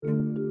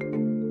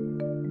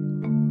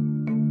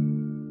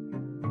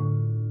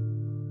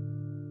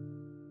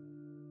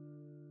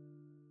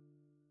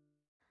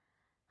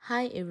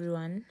Hi,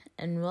 everyone,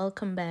 and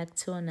welcome back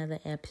to another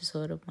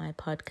episode of my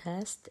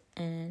podcast.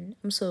 And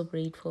I'm so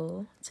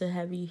grateful to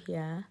have you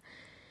here.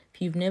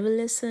 If you've never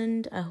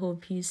listened, I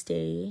hope you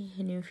stay.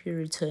 And if you're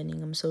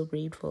returning, I'm so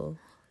grateful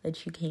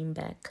that you came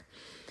back.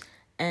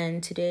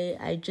 And today,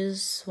 I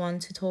just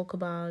want to talk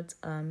about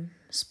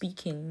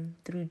speaking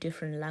through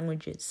different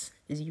languages,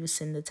 as you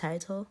see in the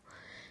title.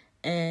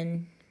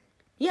 And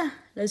yeah,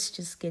 let's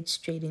just get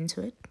straight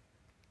into it.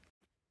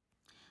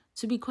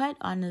 To be quite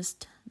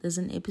honest, there's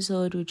an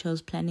episode which I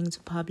was planning to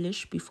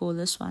publish before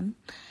this one,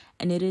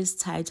 and it is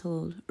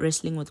titled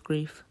Wrestling with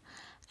Grief.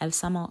 I've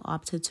somehow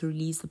opted to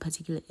release the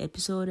particular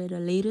episode at a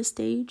later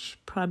stage,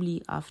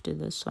 probably after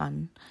this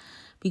one,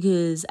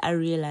 because I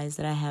realize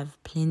that I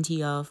have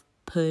plenty of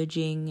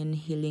purging and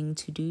healing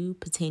to do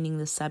pertaining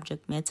the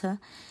subject matter,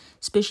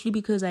 especially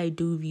because I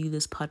do view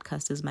this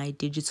podcast as my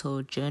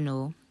digital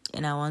journal.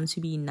 And I want to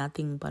be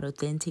nothing but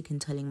authentic in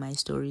telling my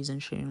stories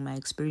and sharing my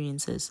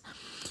experiences.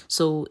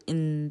 So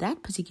in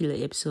that particular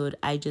episode,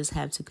 I just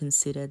have to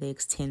consider the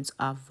extent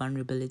of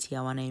vulnerability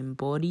I want to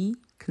embody,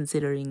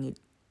 considering it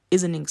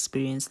is an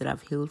experience that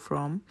I've healed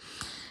from.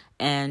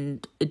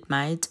 And it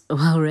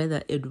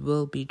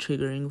will be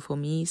triggering for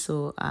me.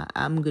 So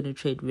I'm going to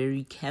tread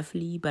very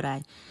carefully, but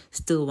I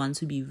still want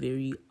to be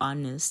very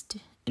honest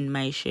in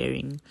my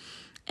sharing.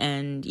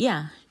 And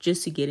yeah,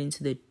 just to get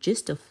into the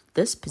gist of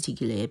this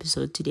particular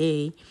episode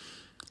today,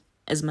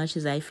 as much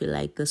as I feel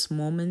like this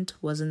moment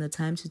wasn't the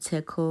time to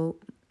tackle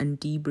and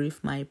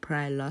debrief my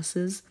prior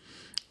losses,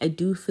 I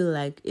do feel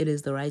like it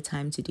is the right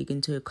time to dig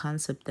into a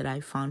concept that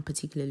I found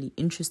particularly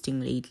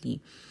interesting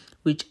lately,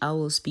 which I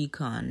will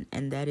speak on,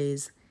 and that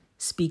is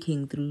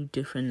speaking through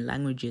different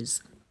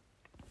languages.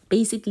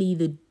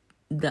 Basically,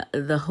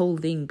 the whole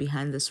thing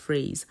behind this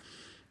phrase,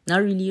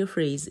 not really a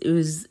phrase,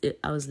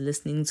 I was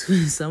listening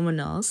to someone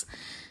else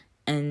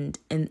and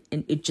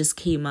it just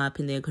came up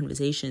in their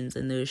conversations,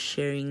 and they're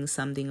sharing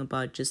something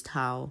about just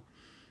how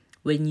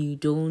when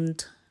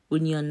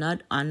you're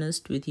not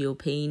honest with your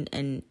pain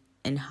and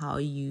how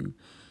you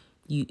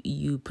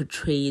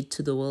portray it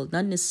to the world,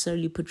 not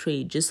necessarily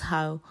portray it, just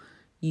how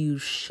you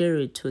share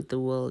it with the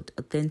world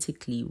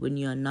authentically, when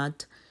you're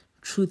not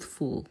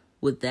truthful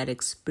with that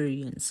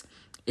experience,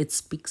 it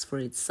speaks for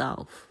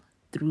itself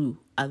through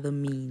other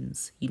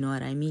means. You know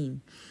what I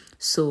mean?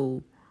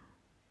 So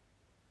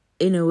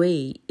in a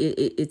way,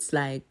 it's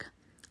like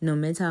no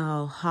matter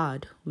how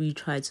hard we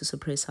try to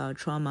suppress our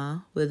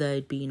trauma, whether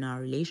it be in our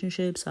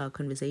relationships, our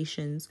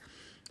conversations,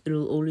 it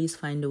will always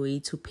find a way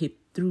to peep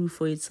through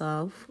for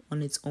itself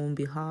on its own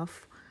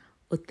behalf,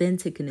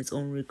 authentic in its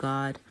own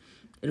regard.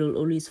 It will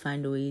always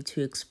find a way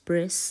to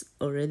express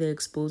or rather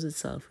expose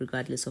itself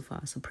regardless of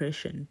our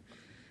suppression.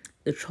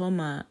 The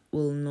trauma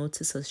will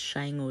notice us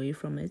shying away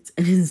from it,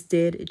 and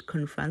instead it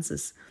confronts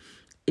us.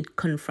 It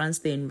confronts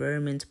the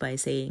environment by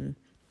saying,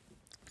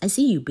 I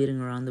see you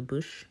beating around the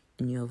bush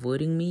and you're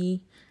avoiding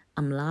me.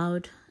 I'm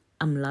loud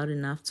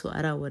enough to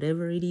utter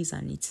whatever it is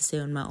I need to say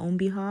on my own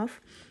behalf.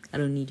 I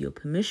don't need your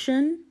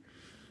permission.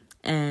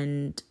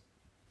 And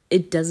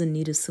it doesn't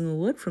need a single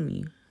word from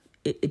you.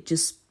 It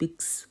just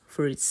speaks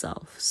for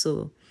itself.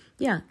 So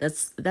yeah,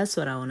 that's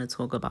what I want to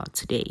talk about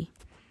today.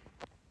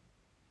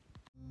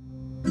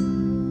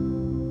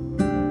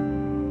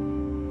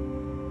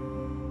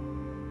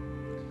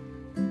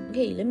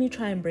 Okay, let me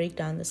try and break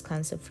down this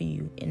concept for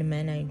you in a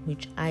manner in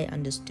which I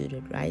understood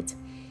it, right?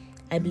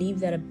 I believe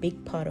that a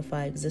big part of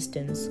our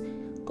existence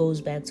goes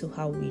back to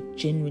how we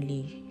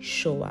genuinely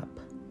show up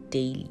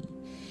daily.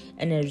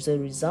 And as a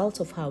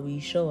result of how we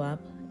show up,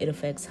 it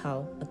affects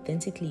how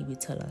authentically we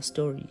tell our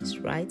stories,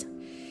 right?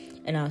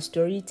 And our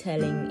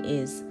storytelling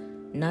is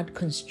not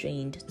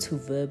constrained to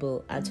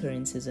verbal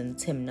utterances and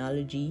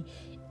terminology.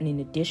 And in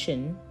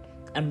addition,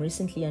 I'm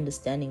recently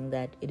understanding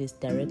that it is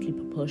directly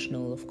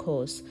proportional, of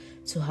course,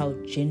 to how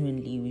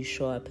genuinely we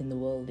show up in the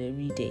world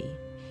every day.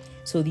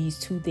 So these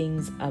two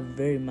things are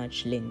very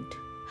much linked.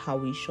 How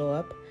we show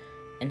up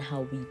and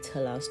how we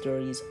tell our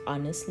stories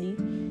honestly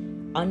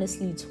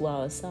to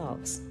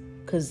ourselves.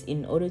 Because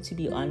in order to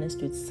be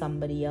honest with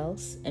somebody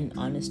else and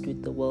honest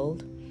with the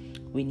world,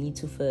 we need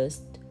to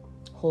first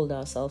hold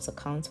ourselves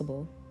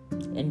accountable,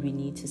 and we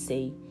need to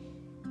say,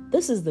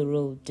 this is the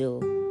real deal.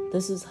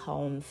 This is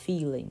how I'm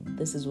feeling.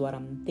 This is what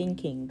I'm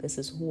thinking. This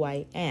is who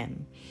I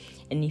am.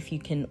 And if you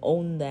can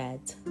own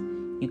that,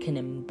 you can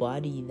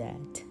embody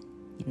that.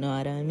 You know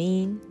what I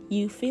mean?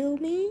 You feel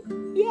me?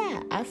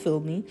 Yeah, I feel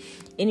me.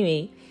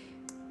 Anyway,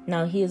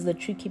 now here's the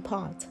tricky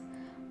part.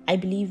 I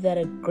believe that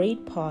a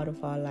great part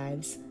of our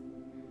lives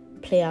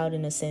play out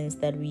in a sense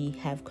that we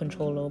have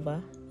control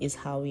over is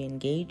how we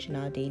engage in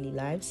our daily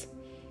lives.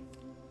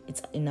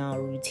 It's in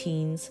our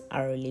routines,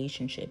 our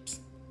relationships.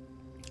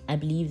 I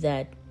believe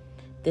that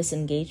this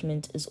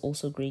engagement is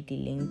also greatly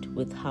linked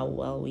with how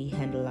well we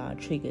handle our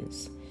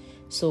triggers.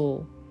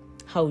 So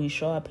how we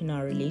show up in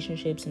our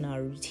relationships and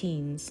our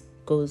routines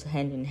goes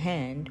hand in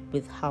hand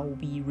with how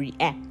we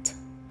react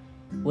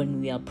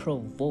when we are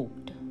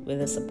provoked,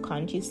 whether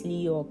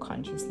subconsciously or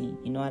consciously.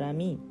 You know what I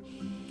mean?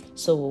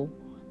 So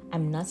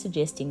I'm not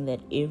suggesting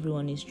that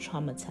everyone is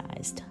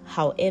traumatized.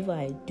 However,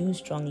 I do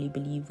strongly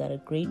believe that a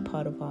great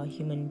part of our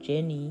human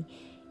journey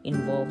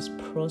involves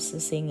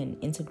processing and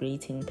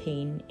integrating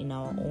pain in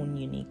our own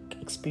unique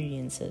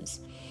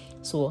experiences.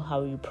 So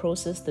how we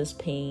process this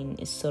pain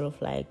is sort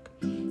of like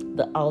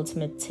the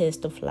ultimate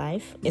test of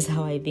life, is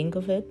how I think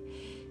of it,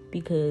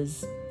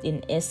 because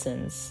in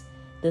essence,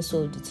 this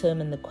will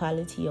determine the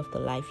quality of the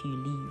life you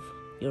live,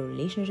 your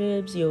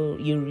relationships, your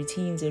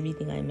routines,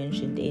 everything I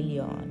mentioned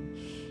earlier on.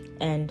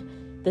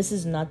 And this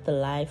is not the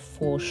life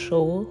for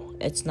show.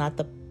 It's not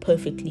the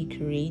perfectly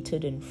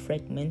curated and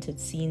fragmented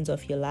scenes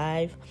of your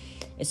life.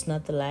 It's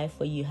not the life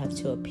where you have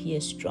to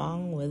appear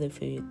strong, whether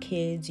for your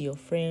kids, your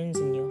friends,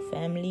 and your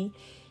family.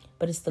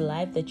 But it's the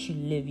life that you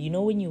live. You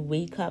know, when you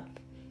wake up,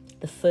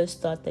 the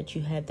first thought that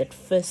you have, that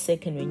first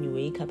second when you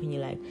wake up and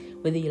you're like,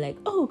 whether you're like,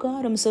 oh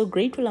God, I'm so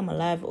grateful I'm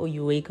alive, or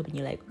you wake up and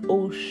you're like,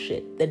 oh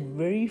shit, that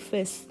very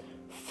first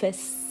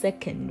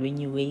second when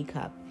you wake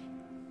up,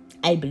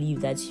 I believe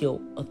that's your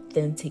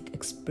authentic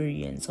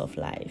experience of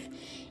life.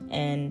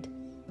 And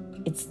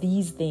it's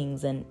these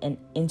things and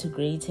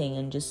integrating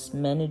and just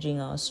managing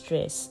our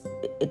stress.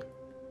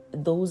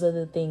 Those are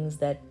the things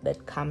that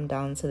come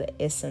down to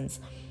the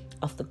essence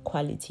of the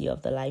quality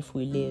of the life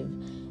we live.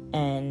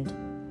 And,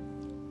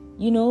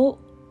 you know,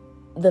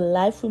 the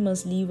life we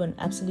must live when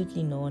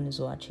absolutely no one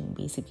is watching,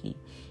 basically.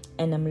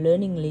 And I'm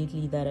learning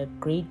lately that a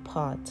great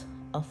part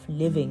of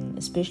living,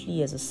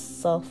 especially as a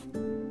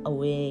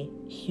self-aware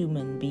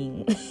human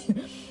being,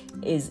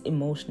 is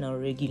emotional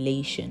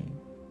regulation.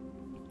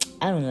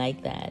 I don't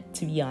like that,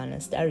 to be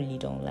honest. I really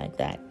don't like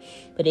that.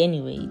 But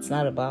anyway, it's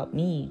not about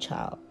me,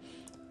 child.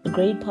 A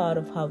great part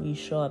of how we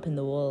show up in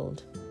the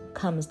world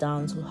comes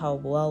down to how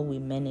well we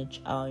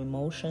manage our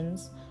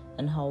emotions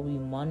and how we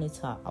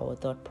monitor our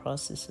thought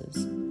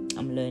processes.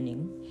 I'm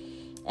learning.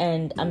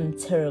 And I'm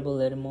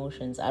terrible at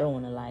emotions. I don't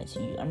want to lie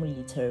to you. I'm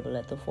really terrible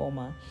at the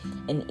former.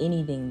 And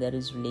anything that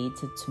is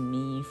related to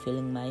me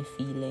feeling my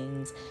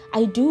feelings,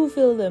 I do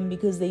feel them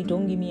because they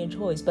don't give me a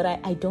choice. But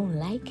I don't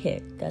like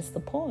it. That's the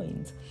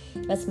point.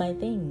 That's my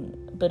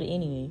thing. But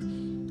anyway,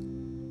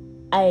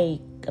 I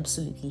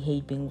absolutely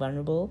hate being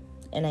vulnerable.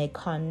 And I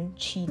can't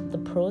cheat the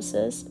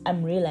process.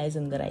 I'm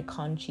realizing that I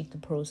can't cheat the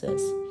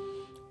process.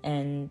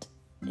 And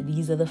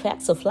these are the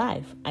facts of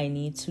life. I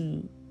need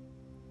to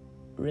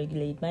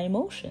regulate my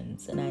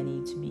emotions, and I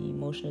need to be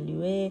emotionally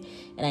aware,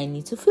 and I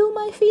need to feel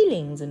my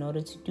feelings in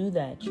order to do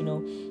that. You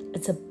know,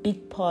 it's a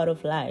big part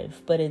of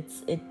life, but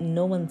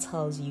no one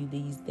tells you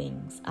these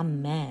things.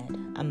 I'm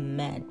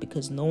mad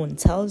because no one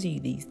tells you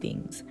these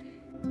things.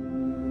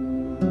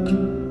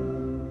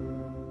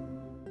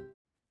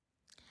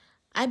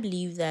 I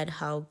believe that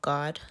how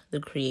God, the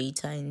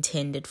Creator,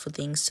 intended for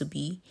things to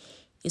be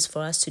is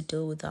for us to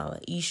deal with our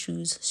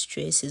issues,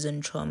 stresses,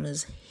 and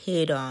traumas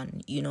head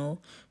on,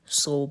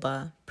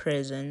 sober,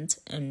 present,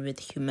 and with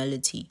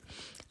humility,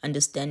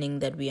 understanding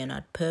that we are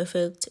not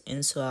perfect,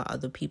 and so are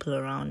other people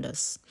around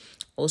us.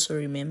 Also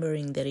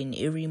remembering that in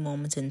every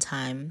moment in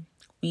time,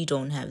 we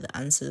don't have the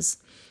answers,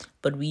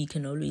 but we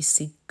can always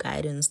seek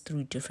guidance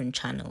through different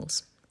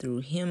channels, through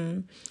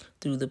Him,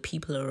 through the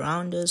people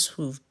around us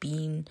who've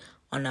been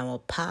on our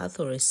path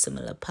or a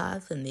similar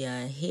path and they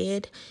are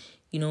ahead,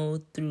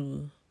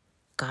 through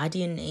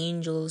guardian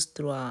angels,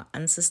 through our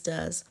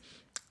ancestors.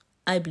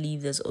 I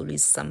believe there's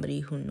always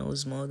somebody who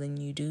knows more than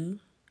you do.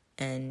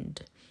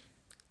 And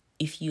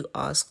if you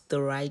ask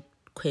the right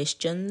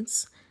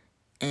questions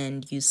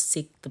and you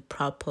seek the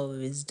proper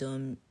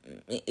wisdom,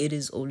 it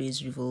is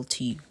always revealed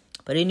to you.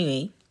 But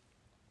anyway,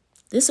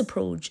 this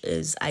approach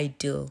is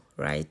ideal,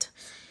 right?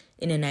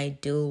 In an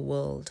ideal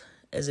world,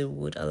 as it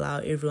would allow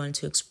everyone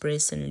to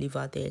express and live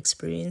out their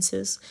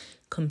experiences,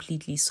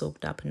 completely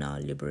soaked up in our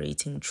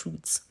liberating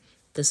truths.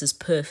 This is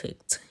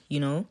perfect,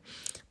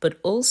 But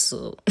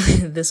also,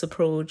 this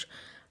approach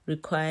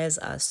requires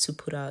us to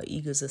put our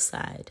egos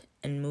aside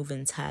and move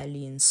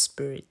entirely in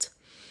spirit.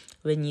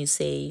 When you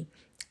say,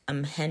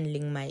 I'm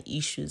handling my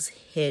issues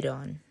head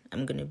on,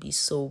 I'm going to be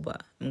sober,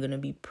 I'm going to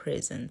be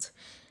present,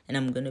 and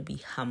I'm going to be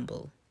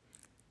humble.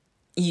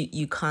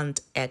 You can't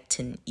act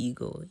in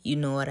ego, you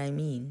know what I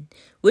mean?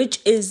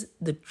 Which is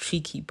the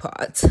tricky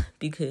part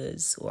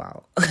because,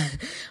 wow,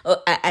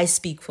 I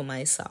speak for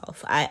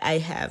myself. I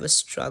have a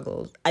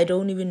struggle. I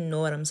don't even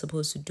know what I'm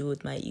supposed to do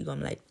with my ego.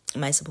 I'm like,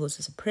 am I supposed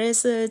to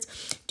suppress it?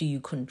 Do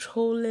you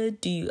control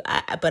it?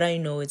 But I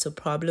know it's a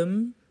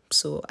problem.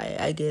 So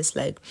I guess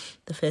like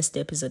the first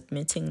step is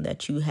admitting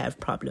that you have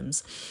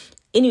problems.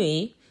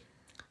 Anyway,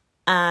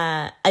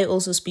 I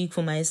also speak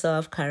for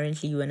myself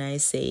currently when I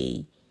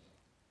say,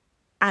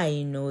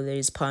 I know there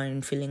is power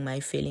in feeling my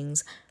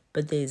feelings,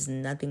 but there is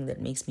nothing that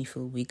makes me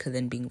feel weaker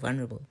than being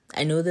vulnerable.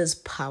 I know there's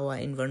power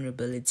in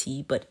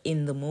vulnerability, but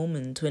in the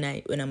moment when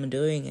I'm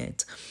doing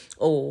it,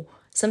 or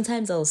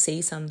sometimes I'll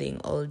say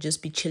something, I'll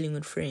just be chilling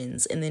with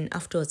friends, and then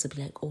afterwards I'll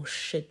be like, oh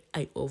shit,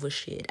 I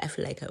overshared. I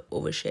feel like I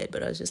overshared,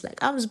 but I was just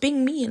like, I was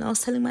being me and I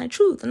was telling my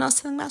truth and I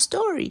was telling my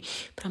story.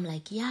 But I'm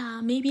like,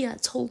 yeah, maybe I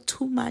told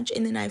too much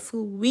and then I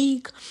feel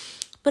weak.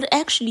 But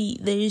actually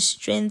there is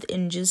strength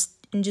in just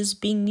and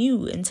just being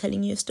you and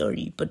telling your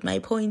story. But my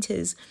point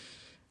is,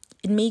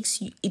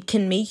 it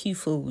can make you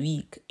feel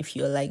weak if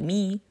you're like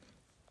me.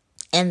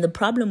 And the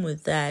problem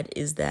with that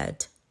is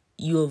that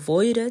you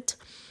avoid it,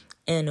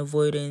 and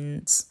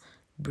avoidance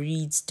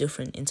breeds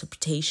different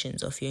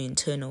interpretations of your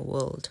internal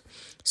world.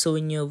 So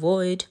when you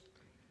avoid,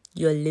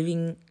 you're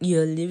living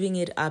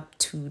it up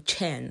to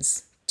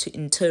chance to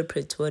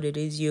interpret what it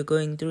is you're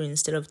going through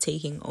instead of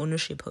taking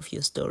ownership of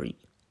your story.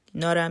 You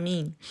know what I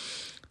mean?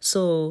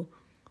 So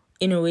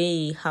in a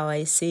way, how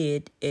I see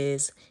it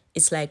is,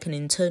 it's like an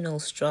internal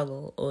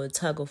struggle or a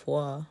tug of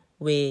war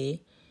where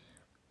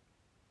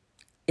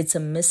it's a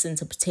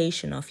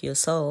misinterpretation of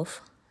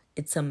yourself.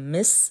 It's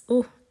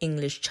a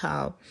English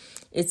child.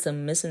 It's a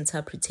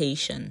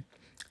misinterpretation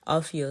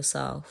of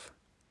yourself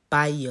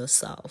by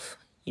yourself.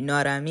 You know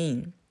what I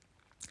mean?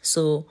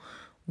 So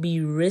we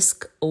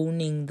risk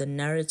owning the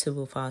narrative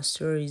of our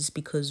stories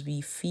because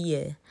we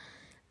fear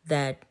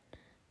that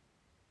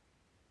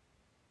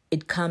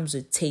it comes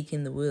with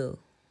taking the wheel.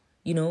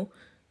 You know,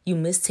 you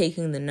miss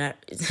taking the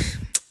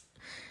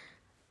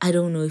I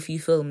don't know if you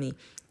feel me.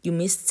 You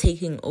miss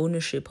taking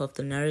ownership of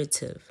the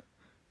narrative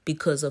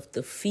because of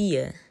the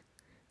fear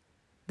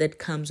that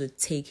comes with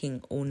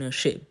taking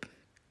ownership,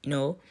 you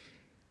know?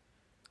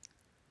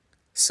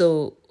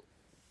 So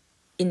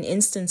in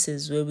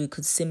instances where we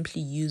could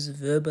simply use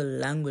verbal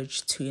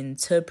language to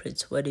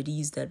interpret what it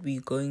is that we're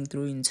going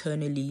through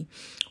internally,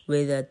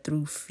 whether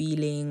through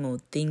feeling or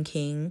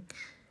thinking,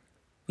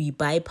 we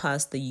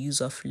bypass the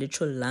use of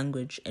literal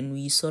language and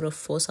we sort of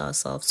force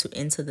ourselves to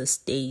enter the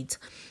state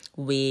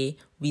where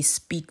we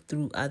speak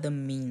through other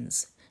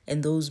means.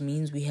 And those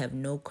means we have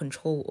no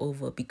control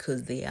over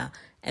because they are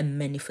a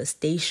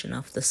manifestation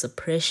of the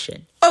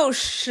suppression. Oh,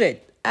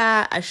 shit.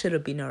 I should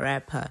have been a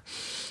rapper.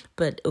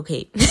 But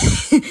okay.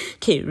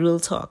 Okay, real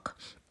talk.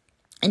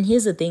 And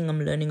here's the thing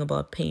I'm learning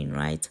about pain,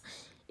 right?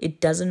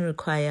 It doesn't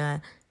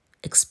require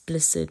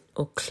explicit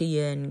or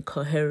clear and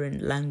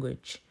coherent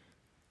language.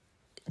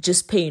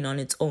 Just pain on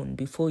its own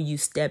before you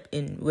step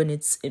in, when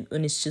it's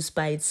just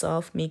by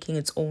itself making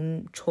its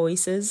own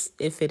choices.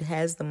 If it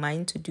has the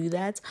mind to do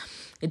that,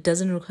 it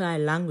doesn't require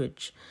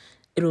language.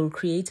 It will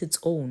create its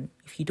own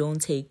if you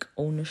don't take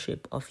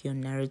ownership of your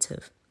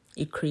narrative.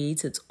 It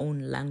creates its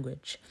own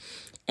language.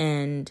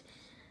 And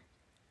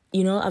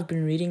you know, I've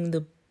been reading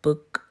the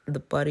book The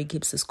Body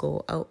Keeps the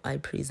Score. Oh, I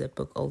praise that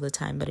book all the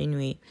time. But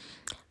anyway,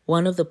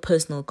 one of the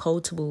personal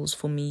quotables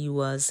for me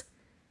was,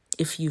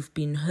 if you've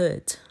been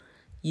hurt,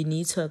 you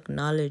need to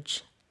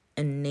acknowledge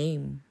and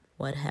name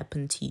what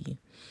happened to you.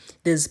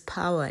 There's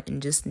power in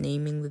just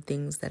naming the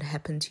things that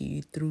happen to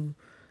you through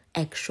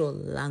actual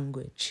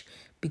language,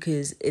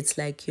 because it's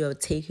like you're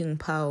taking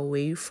power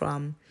away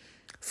from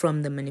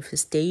the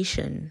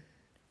manifestation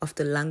of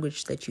the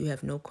language that you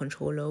have no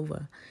control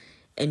over.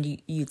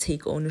 And you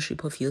take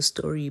ownership of your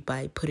story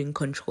by putting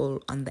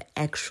control on the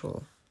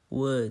actual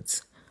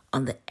words,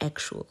 on the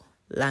actual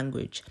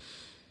language.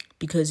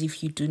 Because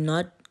if you do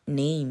not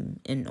name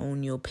and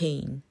own your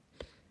pain,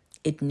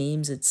 it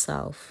names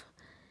itself,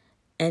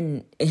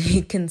 and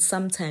it can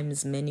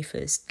sometimes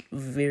manifest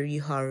very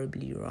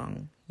horribly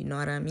wrong. You know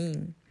what I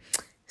mean?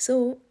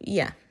 So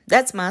yeah,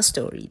 that's my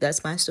story,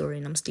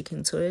 and I'm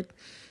sticking to it.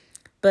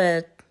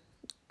 But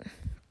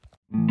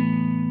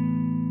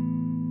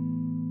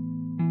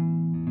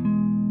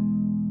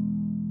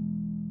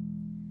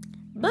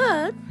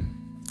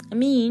I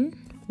mean,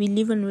 we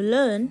live and we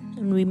learn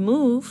and we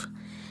move.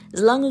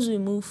 As long as we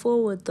move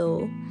forward,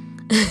 though.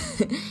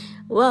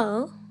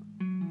 Well,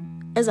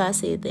 as I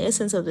said, the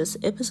essence of this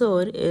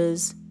episode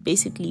is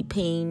basically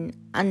pain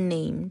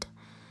unnamed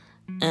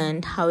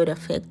and how it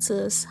affects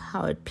us,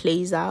 how it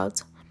plays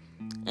out.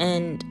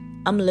 And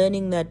I'm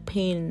learning that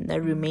pain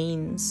that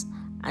remains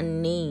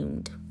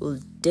unnamed will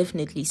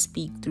definitely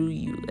speak through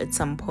you at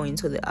some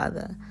point or the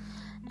other,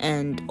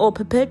 or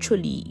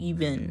perpetually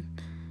even,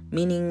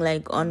 meaning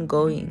like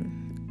ongoing.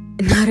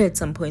 Not at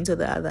some point or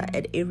the other,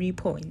 at every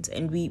point.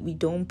 And we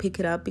don't pick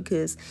it up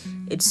because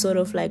it sort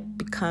of like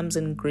becomes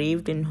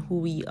engraved in who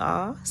we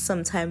are.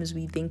 Sometimes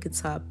we think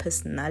it's our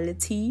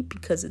personality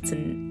because it's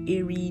an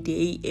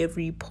everyday,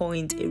 every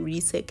point,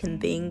 every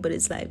second thing. But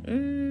it's like,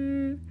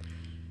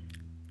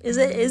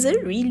 is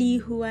it really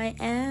who I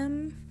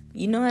am?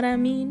 You know what I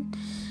mean?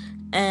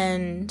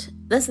 And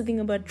that's the thing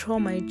about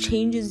trauma. It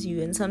changes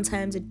you, and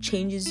sometimes it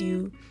changes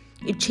you.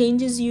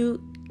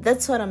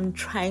 That's what I'm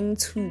trying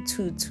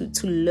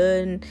to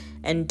learn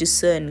and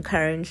discern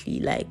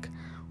currently, like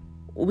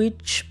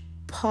which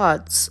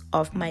parts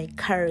of my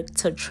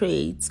character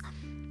traits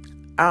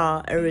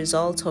are a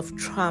result of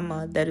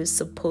trauma that is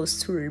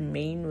supposed to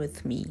remain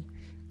with me,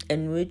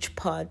 and which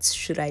parts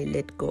should I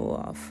let go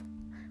of.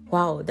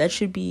 Wow, that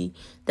should be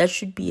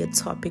a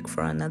topic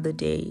for another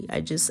day. I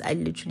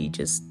literally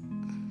just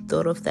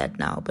thought of that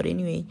now. But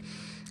anyway,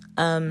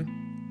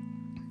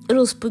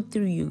 it'll speak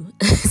through you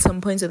at some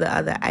point or the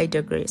other. I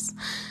digress.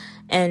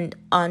 And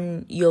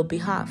on your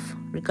behalf,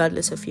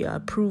 regardless of your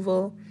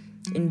approval,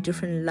 in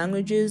different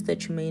languages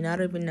that you may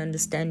not even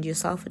understand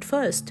yourself at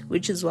first,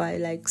 which is why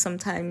like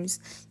sometimes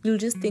you'll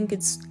just think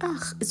it's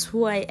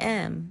who I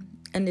am,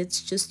 and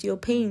it's just your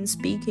pain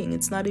speaking.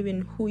 It's not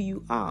even who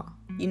you are.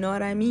 You know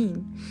what I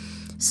mean?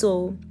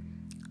 So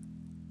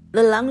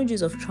the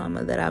languages of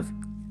trauma that I've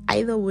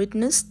either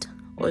witnessed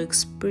or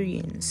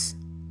experienced,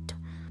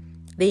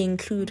 they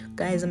include,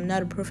 guys, I'm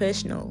not a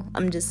professional.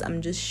 I'm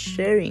just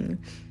sharing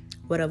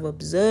what I've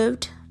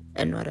observed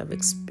and what I've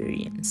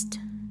experienced.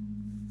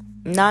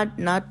 Not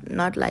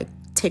like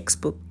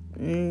textbook,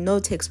 no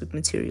textbook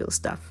material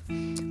stuff.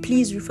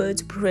 Please refer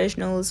to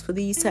professionals for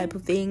these type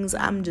of things.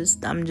 I'm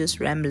just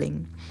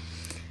rambling.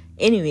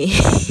 Anyway,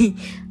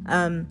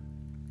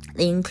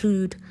 they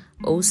include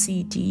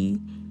OCD,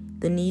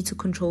 the need to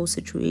control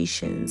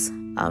situations,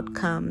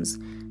 outcomes,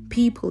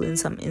 people in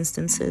some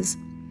instances.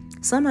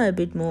 Some are a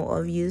bit more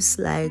obvious,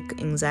 like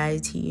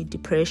anxiety,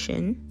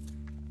 depression.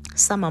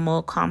 Some are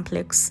more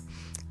complex,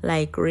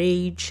 like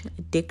rage,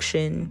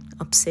 addiction,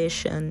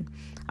 obsession,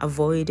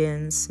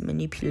 avoidance,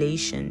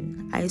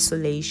 manipulation,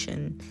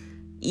 isolation,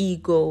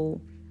 ego,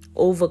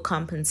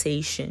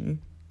 overcompensation,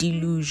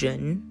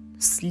 delusion,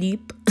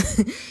 sleep,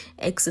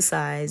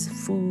 exercise,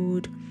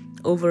 food,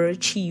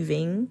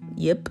 overachieving,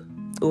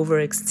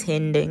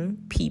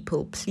 overextending,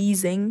 people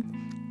pleasing,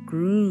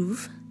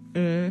 groove.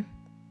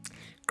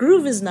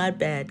 Groove is not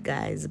bad,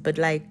 guys, but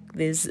like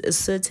there's a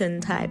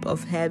certain type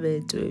of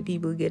habit where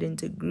people get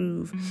into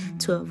groove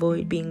to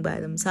avoid being by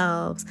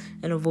themselves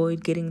and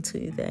avoid getting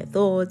to their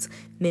thoughts.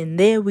 Then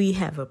there we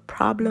have a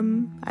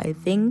problem, I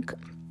think.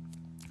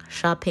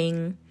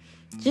 Shopping,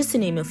 just to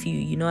name a few,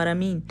 you know what I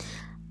mean?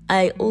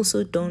 I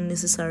also don't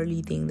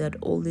necessarily think that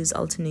all these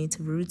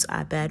alternative routes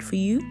are bad for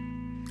you,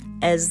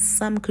 as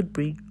some could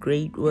breed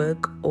great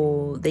work,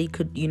 or they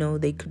could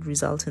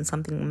result in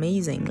something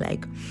amazing,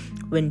 like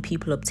when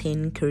people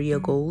obtain career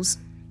goals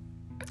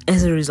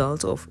as a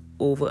result of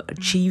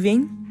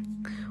overachieving,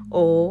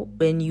 or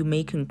when you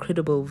make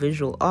incredible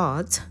visual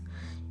art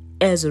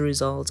as a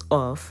result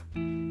of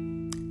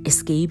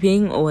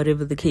escaping, or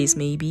whatever the case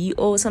may be,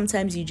 or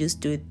sometimes you just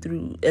do it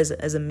through as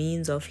a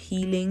means of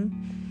healing.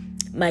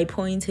 My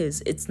point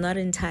is, it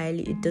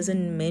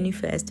doesn't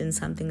manifest in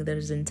something that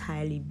is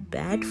entirely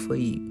bad for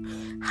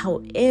you.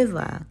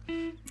 However,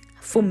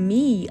 for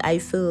me, I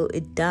feel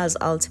it does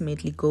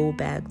ultimately go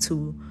back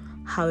to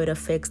how it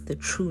affects the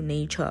true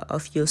nature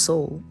of your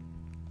soul.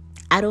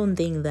 I don't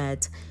think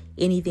that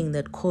anything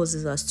that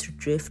causes us to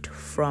drift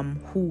from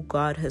who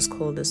God has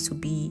called us to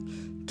be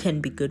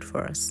can be good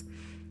for us.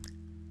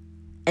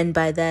 And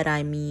by that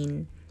I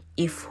mean,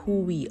 if who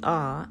we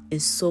are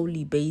is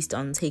solely based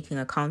on taking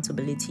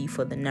accountability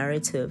for the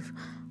narrative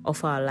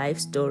of our life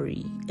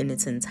story in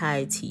its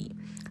entirety,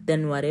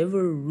 then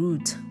whatever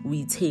route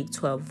we take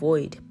to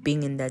avoid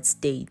being in that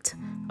state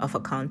of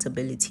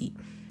accountability,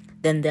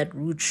 then that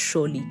route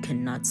surely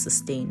cannot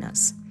sustain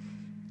us.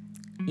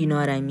 You know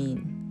what I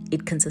mean?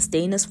 It can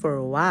sustain us for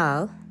a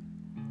while,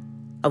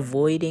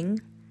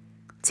 avoiding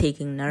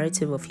taking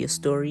narrative of your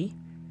story.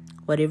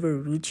 Whatever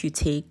route you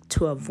take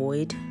to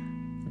avoid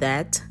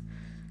that,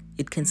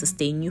 it can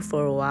sustain you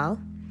for a while,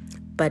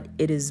 but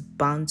it is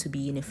bound to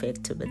be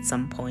ineffective at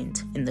some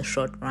point in the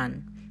short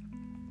run,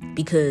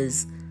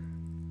 because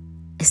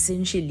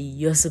essentially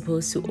you're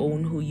supposed to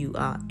own who you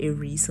are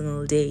every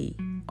single day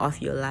of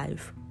your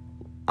life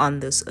on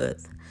this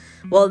earth.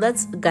 Well,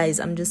 that's, guys,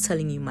 I'm just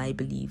telling you my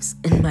beliefs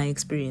and my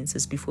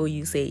experiences before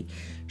you say,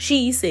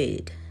 she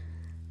said.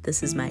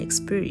 This is my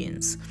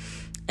experience.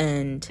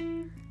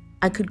 And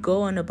I could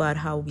go on about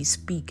how we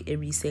speak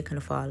every second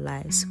of our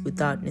lives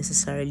without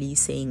necessarily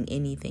saying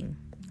anything,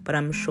 but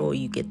I'm sure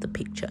you get the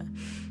picture.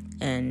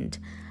 And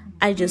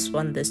I just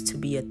want this to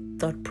be a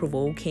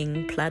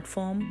thought-provoking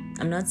platform.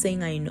 I'm not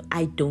saying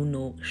I don't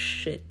know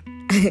shit.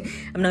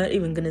 I'm not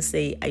even gonna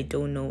say I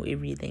don't know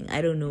everything.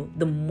 I don't know.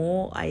 The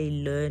more I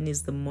learn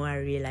is the more I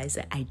realize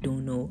that I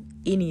don't know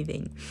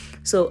anything.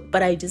 So,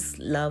 but I just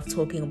love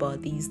talking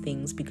about these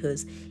things,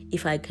 because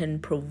if I can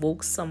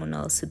provoke someone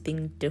else to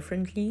think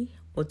differently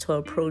or to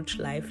approach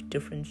life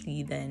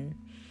differently, then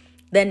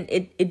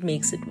it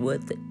makes it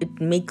worth it. It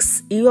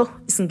makes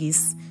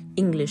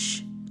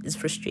English is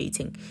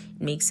frustrating.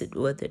 It makes it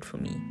worth it for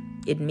me.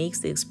 It makes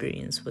the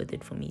experience worth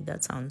it for me.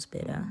 That sounds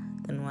better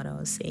than what I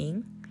was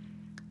saying.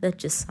 That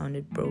just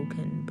sounded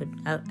broken, but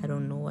I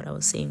don't know what I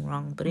was saying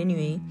wrong. But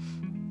anyway,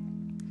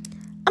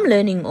 I'm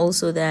learning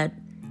also that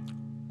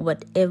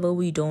whatever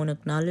we don't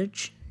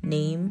acknowledge,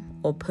 name,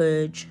 or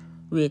purge,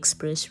 we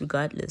express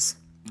regardless,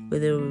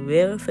 whether we're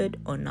aware of it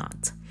or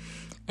not.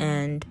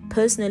 And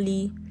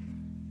personally,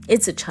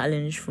 it's a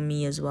challenge for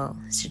me as well.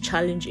 It's a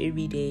challenge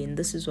every day, and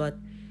this is what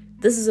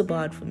this is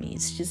about for me.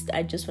 It's just,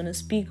 I just want to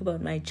speak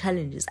about my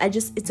challenges.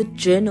 It's a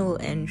journal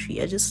entry.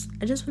 I just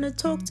want to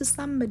talk to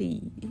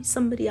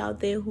somebody out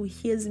there who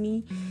hears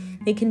me.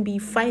 They can be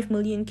 5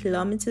 million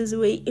kilometers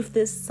away. If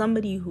there's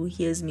somebody who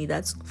hears me,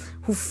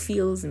 who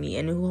feels me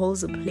and who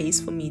holds a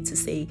place for me to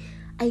say,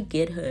 I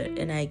get her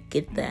and I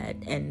get that,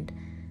 and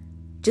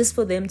just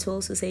for them to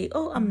also say,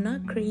 oh, I'm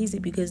not crazy,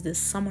 because there's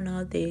someone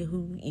out there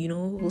who,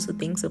 also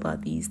thinks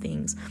about these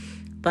things.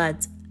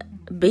 But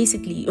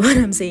basically what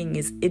I'm saying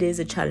is, it is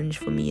a challenge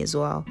for me as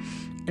well.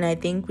 And I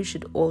think we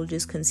should all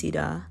just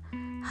consider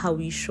how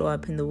we show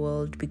up in the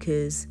world,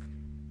 because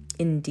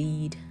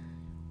indeed,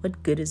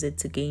 what good is it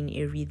to gain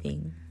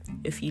everything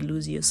if you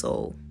lose your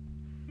soul?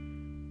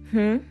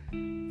 I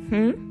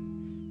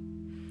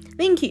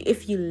think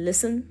if you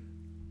listen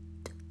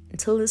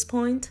until this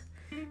point,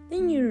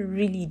 then you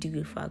really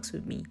do fucks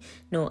with me.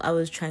 No, I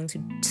was trying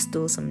to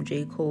steal some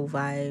J. Cole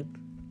vibe.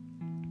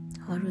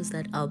 What was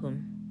that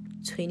album?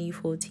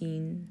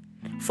 2014.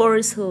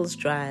 Forest Hills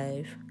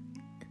Drive.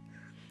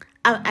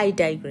 I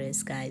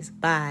digress, guys.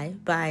 Bye.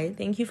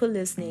 Thank you for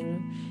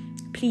listening.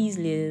 Please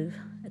leave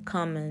a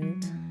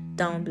comment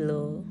down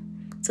below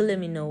to let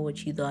me know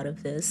what you thought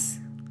of this,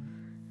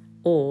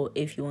 or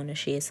if you want to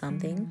share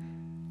something,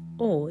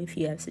 or if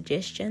you have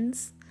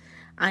suggestions.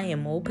 I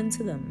am open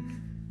to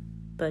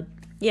them. But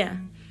yeah,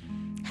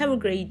 have a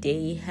great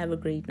day, have a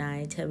great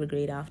night, have a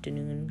great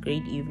afternoon,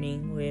 great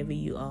evening, wherever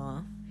you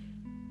are.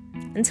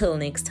 Until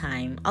next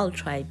time, I'll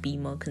try to be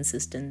more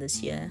consistent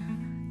this year,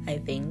 I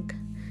think.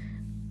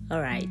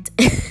 All right.